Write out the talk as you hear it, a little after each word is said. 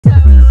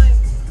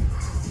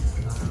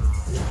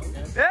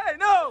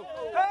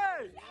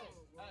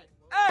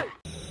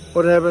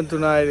What happened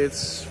tonight,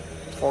 it's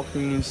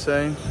fucking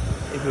insane.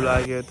 If you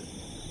like it,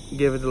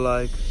 give it a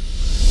like.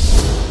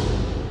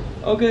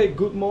 Okay,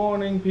 good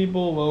morning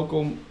people,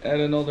 welcome at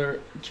another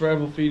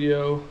travel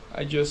video.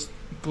 I just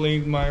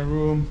cleaned my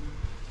room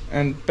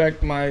and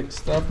packed my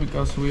stuff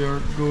because we are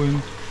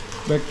going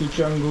back to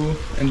Canggu,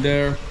 and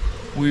there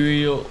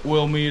we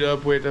will meet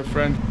up with a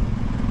friend.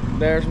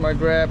 There's my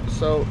Grab,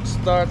 so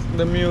start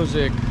the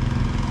music.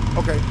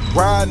 Okay,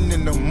 riding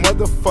in the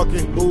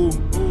motherfucking Uber.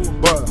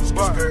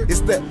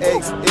 It's the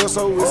XL,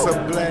 so it's a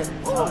black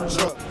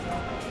truck.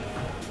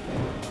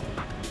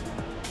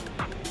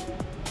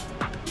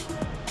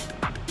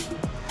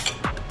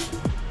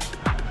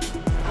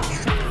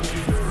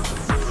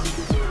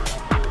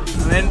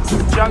 I'm in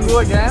Canggu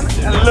again,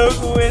 and look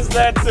who is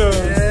that too.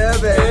 Yeah,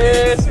 baby.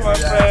 Yes, my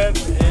friend.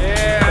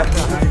 Yeah.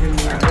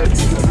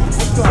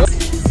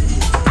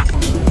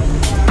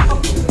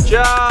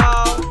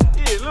 Ciao.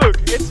 Hey, look,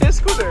 it's his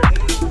scooter.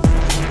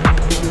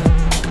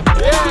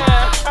 Yeah.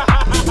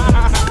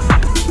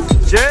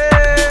 Jay.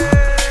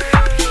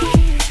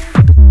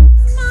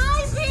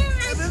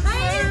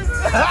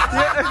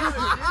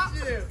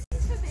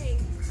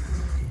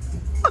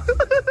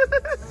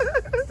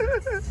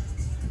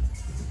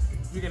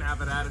 You can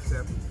have it out of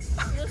sip.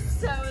 You're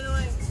so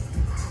annoying.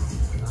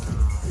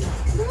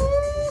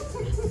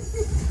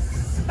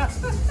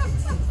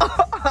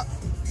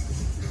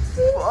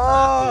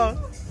 Oh.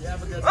 You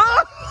have a good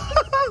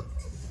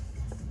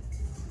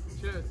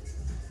Cheers.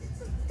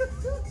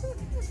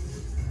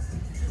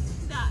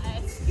 That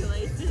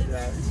escalated.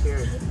 Yeah,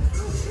 cheers.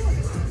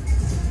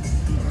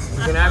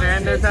 You can either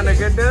end this on a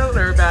good note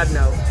or a bad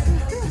note.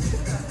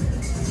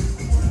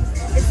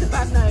 It's a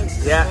bad note.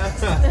 Yeah.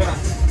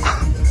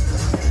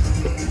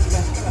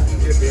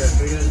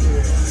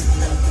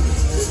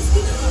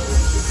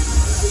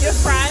 Your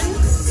friend,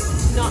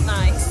 not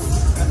nice.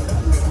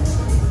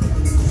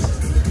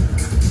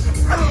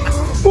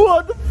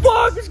 What the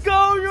fuck is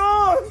going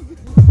on?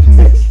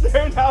 This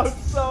turned out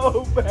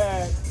so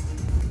bad.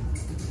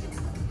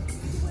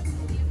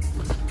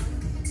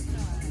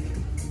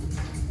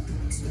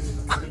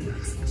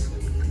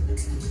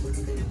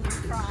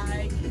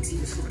 Cry.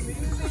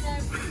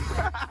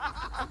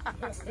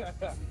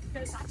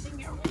 Because I think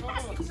you're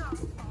fucking.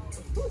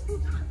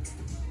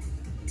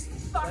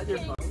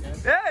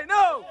 Hey,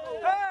 no!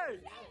 Hey!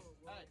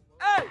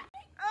 Hey!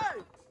 Hey!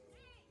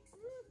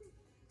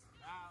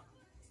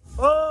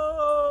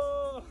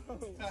 Oh!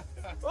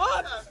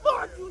 What the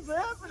fuck was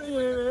happening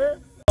here?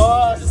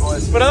 Oh,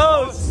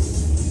 bros!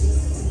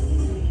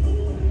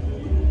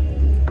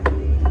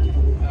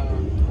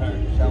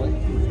 Shall we?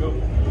 Let's go.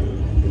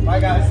 Bye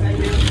guys, thank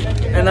you.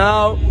 And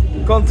now,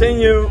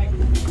 continue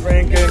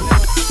drinking.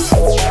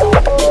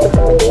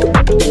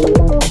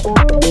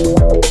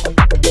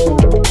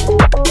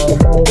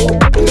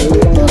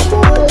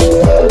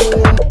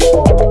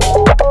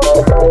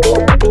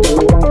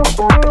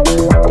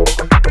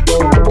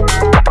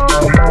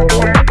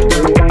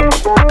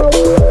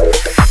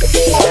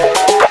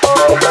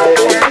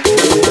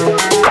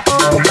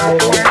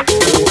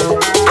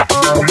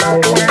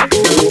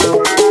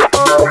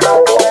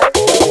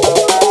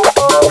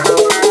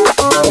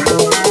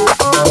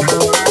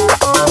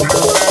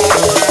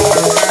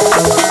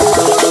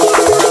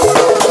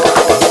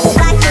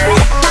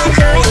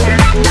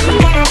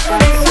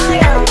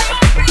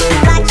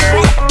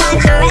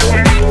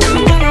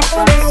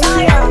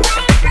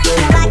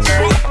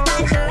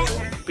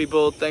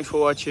 People, thanks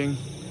for watching.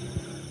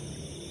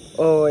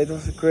 Oh, it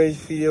was a great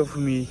video for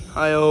me.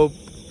 I hope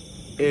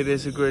it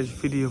is a great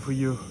video for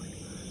you.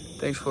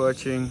 Thanks for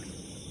watching.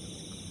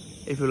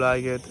 If you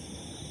like it,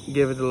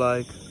 give it a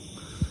like.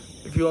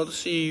 If you want to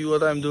see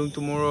what I'm doing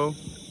tomorrow,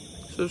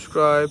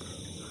 subscribe,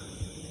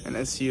 and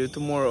I'll see you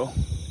tomorrow.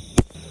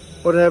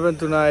 What happened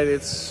tonight,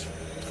 it's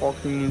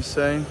fucking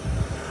insane.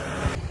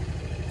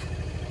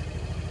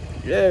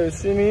 Yeah, you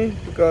see me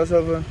because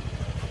of a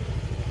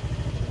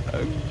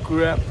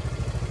Grab.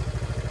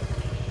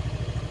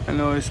 I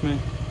know it's me.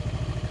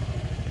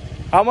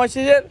 How much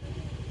is it?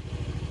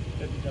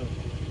 50.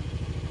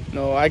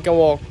 No, I can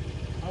walk.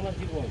 How much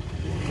do you want?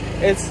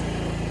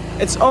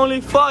 It's only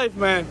 5,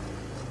 man.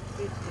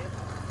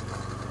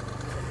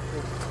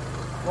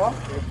 What?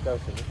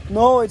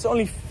 No, it's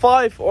only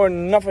 5 or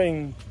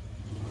nothing.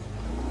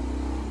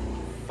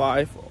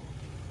 5.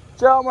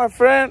 Ciao, my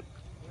friend.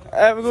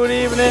 Have a good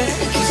evening.